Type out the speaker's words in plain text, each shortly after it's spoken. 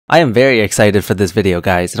I am very excited for this video,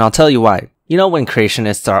 guys, and I'll tell you why. You know, when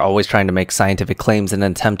creationists are always trying to make scientific claims in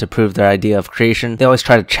an attempt to prove their idea of creation, they always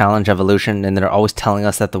try to challenge evolution, and they're always telling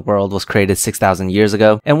us that the world was created 6,000 years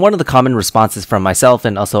ago. And one of the common responses from myself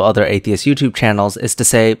and also other atheist YouTube channels is to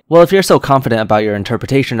say, well, if you're so confident about your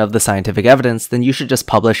interpretation of the scientific evidence, then you should just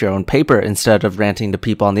publish your own paper instead of ranting to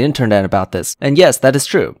people on the internet about this. And yes, that is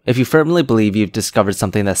true. If you firmly believe you've discovered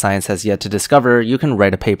something that science has yet to discover, you can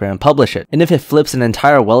write a paper and publish it. And if it flips an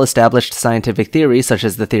entire well-established scientific theory, such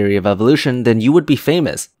as the theory of evolution, then you would be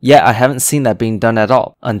famous. Yet I haven't seen that being done at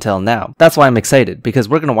all, until now. That's why I'm excited, because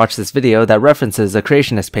we're going to watch this video that references a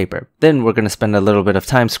creationist paper. Then we're going to spend a little bit of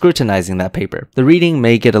time scrutinizing that paper. The reading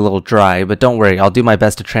may get a little dry, but don't worry, I'll do my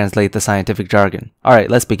best to translate the scientific jargon. Alright,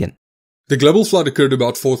 let's begin. The global flood occurred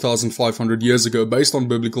about 4,500 years ago based on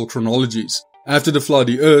biblical chronologies. After the flood,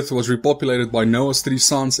 the earth was repopulated by Noah's 3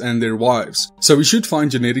 sons and their wives. So we should find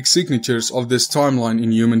genetic signatures of this timeline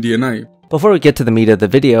in human DNA. Before we get to the meat of the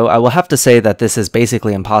video, I will have to say that this is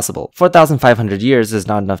basically impossible. 4,500 years is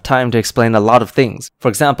not enough time to explain a lot of things. For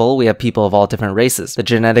example, we have people of all different races. The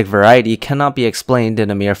genetic variety cannot be explained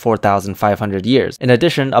in a mere 4,500 years. In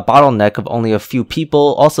addition, a bottleneck of only a few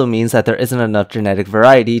people also means that there isn't enough genetic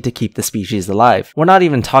variety to keep the species alive. We're not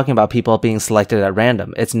even talking about people being selected at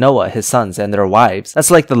random. It's Noah, his sons, and their wives.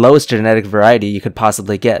 That's like the lowest genetic variety you could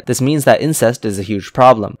possibly get. This means that incest is a huge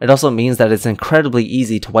problem. It also means that it's incredibly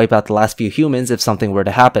easy to wipe out the last few humans if something were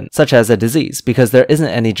to happen, such as a disease, because there isn't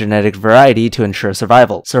any genetic variety to ensure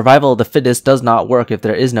survival. Survival of the fittest does not work if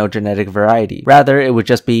there is no genetic variety. Rather, it would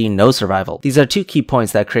just be no survival. These are two key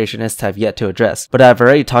points that creationists have yet to address, but I've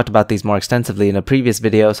already talked about these more extensively in a previous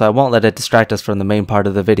video, so I won't let it distract us from the main part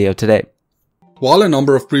of the video today. While a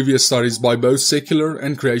number of previous studies by both secular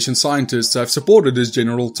and creation scientists have supported this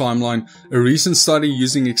general timeline, a recent study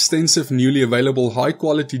using extensive newly available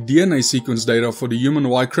high-quality DNA sequence data for the human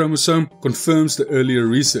Y chromosome confirms the earlier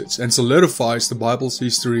research and solidifies the Bible's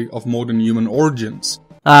history of modern human origins.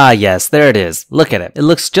 Ah yes, there it is. Look at it. It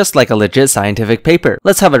looks just like a legit scientific paper.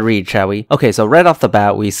 Let's have a read, shall we? Okay, so right off the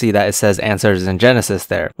bat, we see that it says answers in Genesis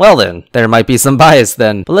there. Well then, there might be some bias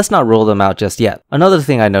then, but let's not rule them out just yet. Another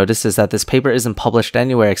thing I noticed is that this paper isn't published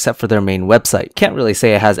anywhere except for their main website. Can't really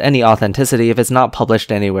say it has any authenticity if it's not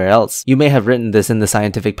published anywhere else. You may have written this in the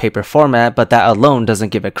scientific paper format, but that alone doesn't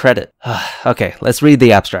give it credit. Okay, let's read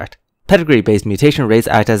the abstract. Pedigree-based mutation rates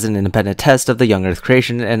act as an independent test of the young Earth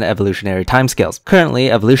creation and evolutionary timescales.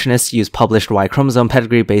 Currently, evolutionists use published Y chromosome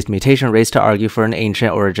pedigree-based mutation rates to argue for an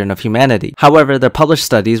ancient origin of humanity. However, their published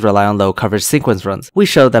studies rely on low-coverage sequence runs. We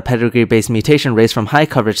show that pedigree-based mutation rates from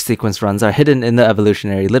high-coverage sequence runs are hidden in the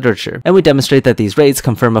evolutionary literature, and we demonstrate that these rates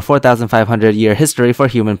confirm a 4,500-year history for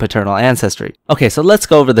human paternal ancestry. Okay, so let's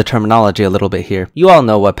go over the terminology a little bit here. You all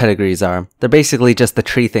know what pedigrees are. They're basically just the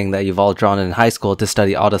tree thing that you've all drawn in high school to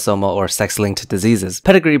study autosomal or sex-linked diseases.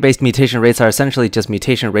 Pedigree-based mutation rates are essentially just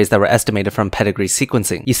mutation rates that were estimated from pedigree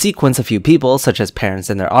sequencing. You sequence a few people, such as parents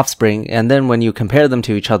and their offspring, and then when you compare them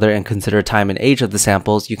to each other and consider time and age of the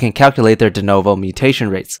samples, you can calculate their de novo mutation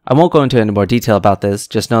rates. I won't go into any more detail about this,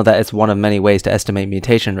 just know that it's one of many ways to estimate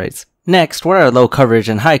mutation rates. Next, what are low coverage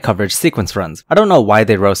and high coverage sequence runs? I don't know why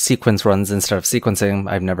they wrote sequence runs instead of sequencing.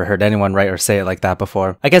 I've never heard anyone write or say it like that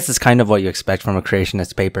before. I guess it's kind of what you expect from a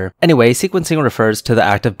creationist paper. Anyway, sequencing refers to the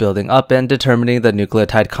act of building up and determining the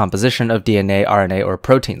nucleotide composition of DNA, RNA, or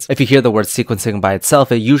proteins. If you hear the word sequencing by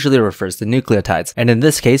itself, it usually refers to nucleotides. And in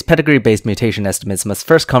this case, pedigree-based mutation estimates must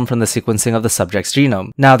first come from the sequencing of the subject's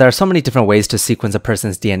genome. Now, there are so many different ways to sequence a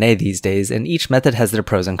person's DNA these days, and each method has their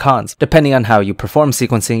pros and cons. Depending on how you perform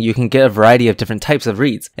sequencing, you can get a variety of different types of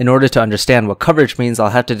reads. In order to understand what coverage means,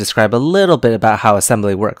 I'll have to describe a little bit about how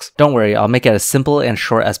assembly works. Don't worry, I'll make it as simple and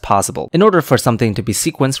short as possible. In order for something to be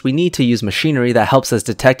sequenced, we need to use machinery that helps us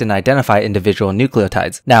detect and identify individual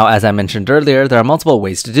nucleotides. Now, as I mentioned earlier, there are multiple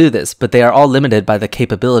ways to do this, but they are all limited by the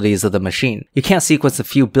capabilities of the machine. You can't sequence a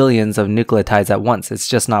few billions of nucleotides at once, it's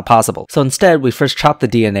just not possible. So instead, we first chop the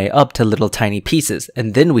DNA up to little tiny pieces,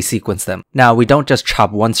 and then we sequence them. Now, we don't just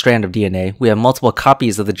chop one strand of DNA, we have multiple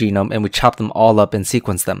copies of the genome and we chop them all up and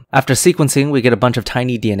sequence them. After sequencing, we get a bunch of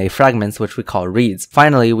tiny DNA fragments, which we call reads.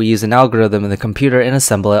 Finally, we use an algorithm in the computer and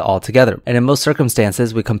assemble it all together. And in most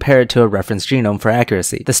circumstances, we compare it to a reference genome for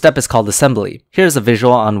accuracy. The step is called assembly. Here's a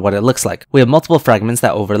visual on what it looks like. We have multiple fragments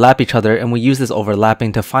that overlap each other, and we use this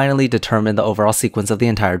overlapping to finally determine the overall sequence of the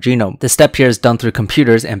entire genome. This step here is done through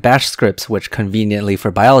computers and bash scripts, which conveniently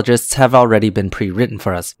for biologists have already been pre-written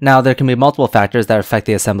for us. Now, there can be multiple factors that affect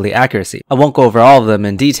the assembly accuracy. I won't go over all of them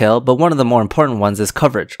in detail, detail, but one of the more important ones is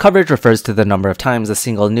coverage. Coverage refers to the number of times a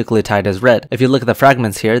single nucleotide is read. If you look at the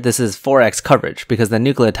fragments here, this is 4x coverage because the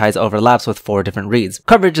nucleotides overlaps with 4 different reads.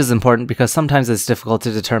 Coverage is important because sometimes it's difficult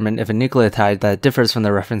to determine if a nucleotide that differs from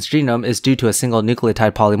the reference genome is due to a single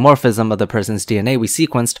nucleotide polymorphism of the person's DNA we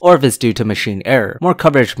sequenced, or if it's due to machine error. More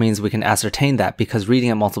coverage means we can ascertain that because reading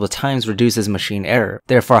it multiple times reduces machine error.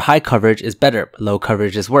 Therefore, high coverage is better, but low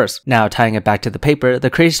coverage is worse. Now, tying it back to the paper,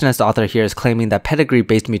 the creationist author here is claiming that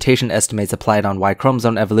pedigree-based mutation estimates applied on Y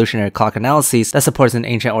chromosome evolutionary clock analyses that supports an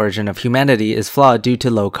ancient origin of humanity is flawed due to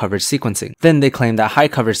low coverage sequencing. Then they claim that high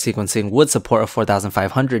coverage sequencing would support a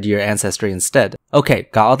 4,500 year ancestry instead. Okay,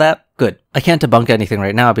 got all that? Good. I can't debunk anything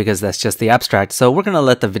right now because that's just the abstract, so we're gonna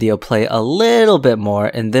let the video play a little bit more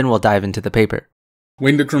and then we'll dive into the paper.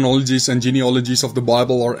 When the chronologies and genealogies of the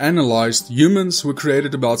Bible are analyzed, humans were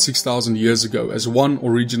created about 6,000 years ago as one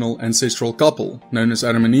original ancestral couple, known as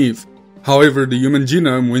Adam and Eve. However, the human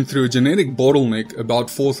genome went through a genetic bottleneck about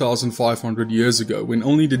 4,500 years ago, when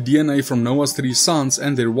only the DNA from Noah's 3 sons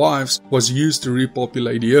and their wives was used to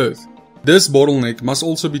repopulate the earth. This bottleneck must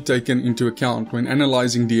also be taken into account when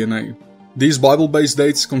analyzing DNA. These Bible-based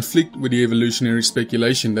dates conflict with the evolutionary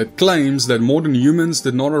speculation that claims that modern humans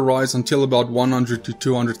did not arise until about 100 to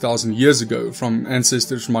 200,000 years ago from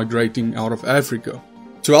ancestors migrating out of Africa.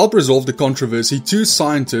 To help resolve the controversy, 2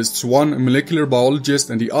 scientists, one a molecular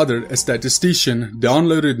biologist and the other a statistician,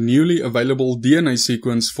 downloaded newly available DNA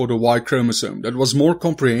sequence for the Y chromosome that was more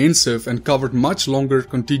comprehensive and covered much longer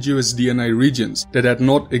contiguous DNA regions that had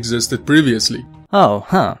not existed previously. Oh,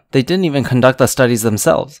 huh. They didn't even conduct the studies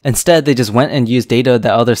themselves. Instead, they just went and used data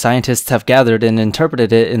that other scientists have gathered and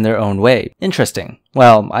interpreted it in their own way. Interesting.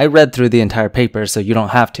 Well, I read through the entire paper, so you don't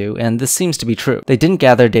have to, and this seems to be true. They didn't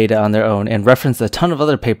gather data on their own and referenced a ton of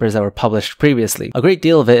other papers that were published previously. A great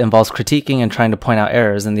deal of it involves critiquing and trying to point out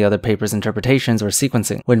errors in the other papers' interpretations or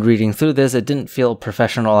sequencing. When reading through this, it didn't feel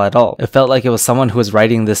professional at all. It felt like it was someone who was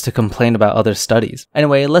writing this to complain about other studies.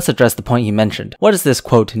 Anyway, let's address the point he mentioned. What is this,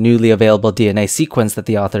 quote, newly available DNA sequence that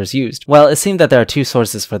the authors used? Well, it seemed that there are 2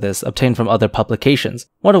 sources for this, obtained from other publications.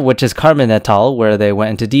 One of which is Carmen et al., where they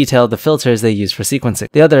went into detail the filters they used for sequencing.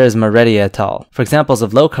 The other is Moretti et al. For examples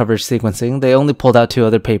of low coverage sequencing, they only pulled out 2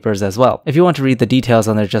 other papers as well. If you want to read the details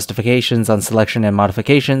on their justifications on selection and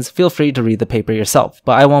modifications, feel free to read the paper yourself,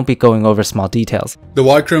 but I won't be going over small details. The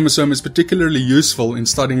Y chromosome is particularly useful in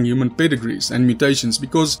studying human pedigrees and mutations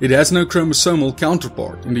because it has no chromosomal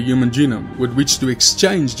counterpart in the human genome with which to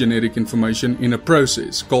exchange genetic information in a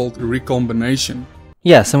process called recombination.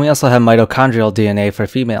 Yes, and we also have mitochondrial DNA for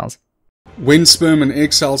females. When sperm and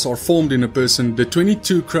egg cells are formed in a person, the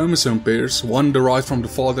 22 chromosome pairs, one derived from the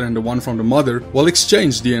father and the one from the mother, will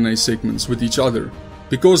exchange DNA segments with each other.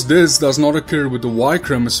 Because this does not occur with the Y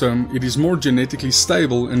chromosome, it is more genetically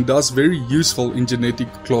stable and thus very useful in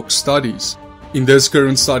genetic clock studies. In this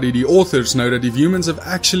current study, the authors know that if humans have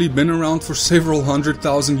actually been around for several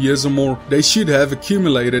 100,000 years or more, they should have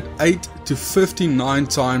accumulated 8 to 59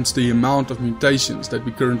 times the amount of mutations that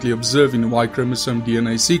we currently observe in the Y chromosome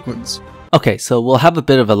DNA sequence. Okay, so we'll have a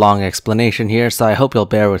bit of a long explanation here, so I hope you'll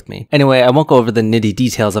bear with me. Anyway, I won't go over the nitty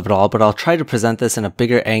details of it all, but I'll try to present this in a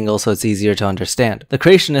bigger angle so it's easier to understand. The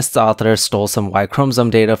Creationists author stole some Y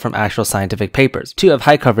chromosome data from actual scientific papers. 2 have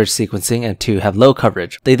high coverage sequencing and 2 have low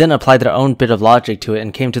coverage. They then applied their own bit of logic to it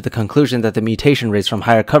and came to the conclusion that the mutation rates from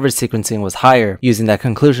higher coverage sequencing was higher. Using that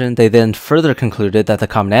conclusion, they then further concluded that the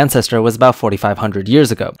common ancestor was about 4,500 years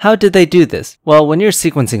ago. How did they do this? Well, when you're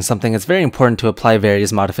sequencing something, it's very important to apply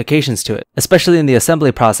various modifications to it. Especially in the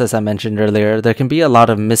assembly process I mentioned earlier, there can be a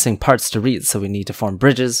lot of missing parts to read, so we need to form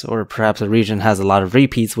bridges, or perhaps a region has a lot of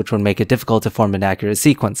repeats which would make it difficult to form an accurate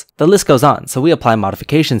sequence. The list goes on, so we apply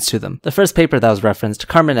modifications to them. The first paper that was referenced,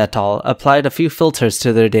 Carmen et al., applied a few filters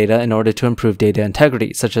to their data in order to improve data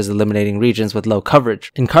integrity, such as eliminating regions with low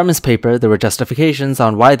coverage. In Carmen's paper, there were justifications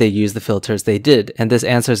on why they used the filters they did, and this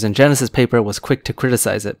Answers in Genesis paper was quick to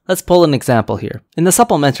criticize it. Let's pull an example here. In the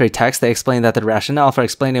supplementary text, they explained that the rationale for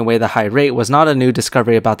explaining away the high rate was not a new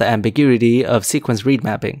discovery about the ambiguity of sequence read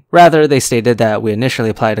mapping. Rather, they stated that we initially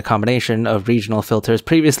applied a combination of regional filters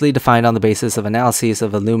previously defined on the basis of analyses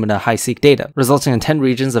of Illumina high-seq data, resulting in 10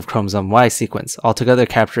 regions of chromosome Y sequence, altogether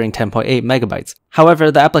capturing 10.8 megabytes.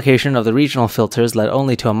 However, the application of the regional filters led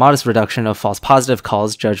only to a modest reduction of false positive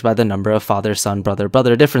calls judged by the number of father, son, brother,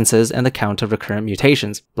 brother differences and the count of recurrent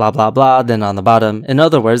mutations. Blah blah blah, then on the bottom. In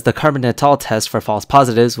other words, the Carmen et al. Test for false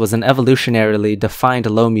positives was an evolutionarily defined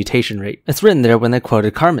low mutation rate. It's written there when they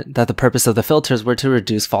quoted Carmen, that the purpose of the filters were to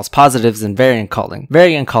reduce false positives and variant calling.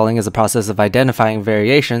 Variant calling is a process of identifying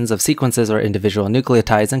variations of sequences or individual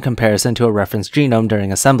nucleotides in comparison to a reference genome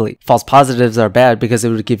during assembly. False positives are bad because it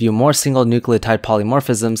would give you more single nucleotide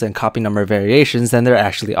polymorphisms and copy number variations than there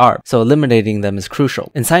actually are, so eliminating them is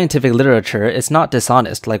crucial. In scientific literature, it's not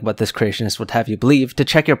dishonest, like what this creationist would have you believe, to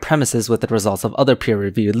check your premises with the results of other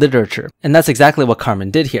peer-reviewed literature. And that's exactly what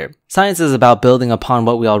Carmen did here. Science is about building upon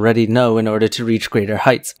what we already know in order to reach greater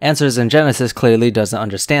heights. Answers in Genesis clearly doesn't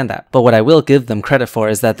understand that, but what I will give them credit for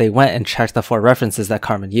is that they went and checked the 4 references that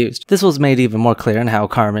Carmen used. This was made even more clear in how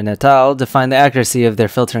Carmen et al. Defined the accuracy of their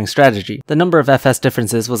filtering strategy. The number of FS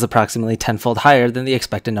differences was approximately 10-fold higher than the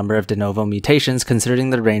expected number of de novo mutations considering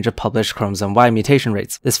the range of published chromosome Y mutation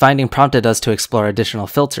rates. This finding prompted us to explore additional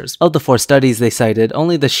filters. Of the 4 studies they cited,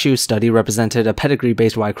 only the Shu study represented a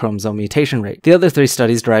pedigree-based Y chromosome mutation rate. The other 3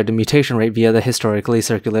 studies derived a mutation rate via the historically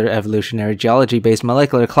circular evolutionary geology-based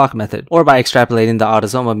molecular clock method, or by extrapolating the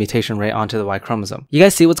autosomal mutation rate onto the Y chromosome. You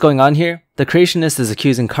guys see what's going on here? The creationist is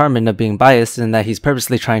accusing Carmen of being biased in that he's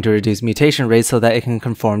purposely trying to reduce mutation rates so that it can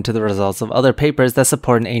conform to the results of other papers that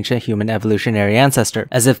support an ancient human evolutionary ancestor,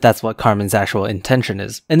 as if that's what Carmen's actual intention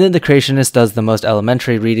is. And then the creationist does the most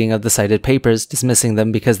elementary reading of the cited papers, dismissing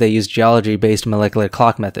them because they use geology-based molecular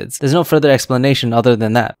clock methods. There's no further explanation other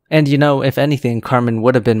than that. And you know, if anything, Carmen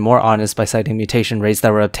would have been more honest by citing mutation rates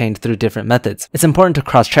that were obtained through different methods. It's important to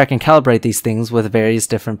cross-check and calibrate these things with various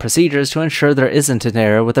different procedures to ensure there isn't an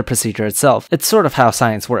error with the procedure itself. It's sort of how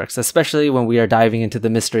science works, especially when we are diving into the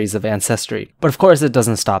mysteries of ancestry. But of course it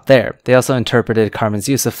doesn't stop there. They also interpreted Carmen's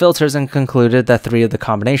use of filters and concluded that 3 of the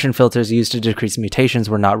combination filters used to decrease mutations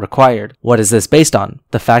were not required. What is this based on?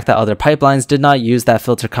 The fact that other pipelines did not use that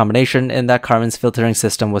filter combination and that Carmen's filtering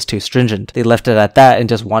system was too stringent. They left it at that and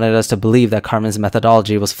just wanted us to believe that Carmen's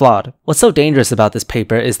methodology was flawed. What's so dangerous about this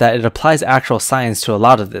paper is that it applies actual science to a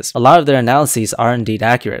lot of this. A lot of their analyses are indeed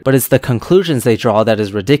accurate, but it's the conclusions they draw that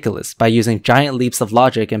is ridiculous, by using giant leaps of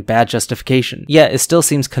logic and bad justification. Yet it still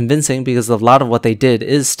seems convincing because a lot of what they did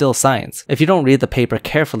is still science. If you don't read the paper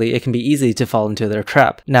carefully, it can be easy to fall into their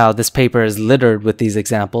trap. Now, this paper is littered with these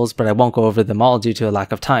examples, but I won't go over them all due to a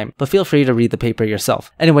lack of time, but feel free to read the paper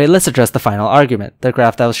yourself. Anyway, let's address the final argument, the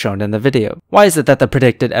graph that was shown in the video. Why is it that the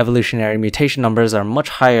predicted evolutionary mutation numbers are much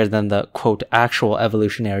higher than the, quote, actual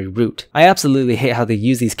evolutionary root? I absolutely hate how they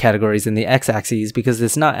use these categories in the x-axis because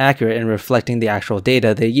it's not accurate in reflecting the actual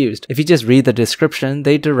data they used. If you just read the description,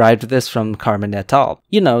 they derived this from Carmen et al.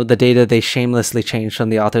 You know, the data they shamelessly changed from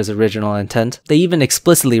the author's original intent. They even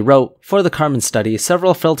explicitly wrote, for the Carmen study,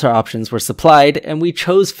 several filter options were supplied, and we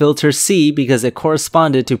chose filter C because it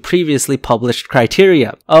corresponded to previously published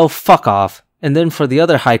criteria. Oh, fuck off. And then for the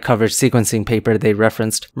other high coverage sequencing paper they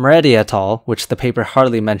referenced, Moretti et al., which the paper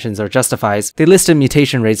hardly mentions or justifies, they listed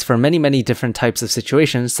mutation rates for many different types of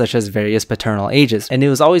situations such as various paternal ages, and it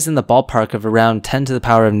was always in the ballpark of around 10 to the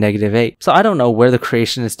power of -8. So I don't know where the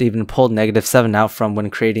creationists even pulled -7 out from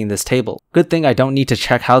when creating this table. Good thing I don't need to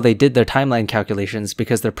check how they did their timeline calculations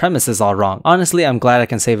because their premise is all wrong. Honestly, I'm glad I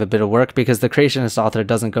can save a bit of work because the creationist author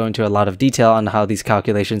doesn't go into a lot of detail on how these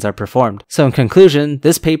calculations are performed. So in conclusion,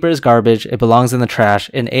 this paper is garbage, it belongs in the trash,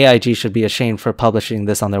 and AIG should be ashamed for publishing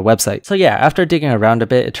this on their website. So yeah, after digging around a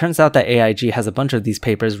bit, it turns out that AIG has a bunch of these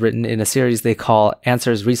papers written in a series they call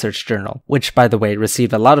Answers Research Journal, which by the way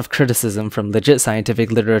received a lot of criticism from legit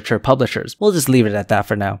scientific literature publishers. We'll just leave it at that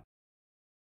for now.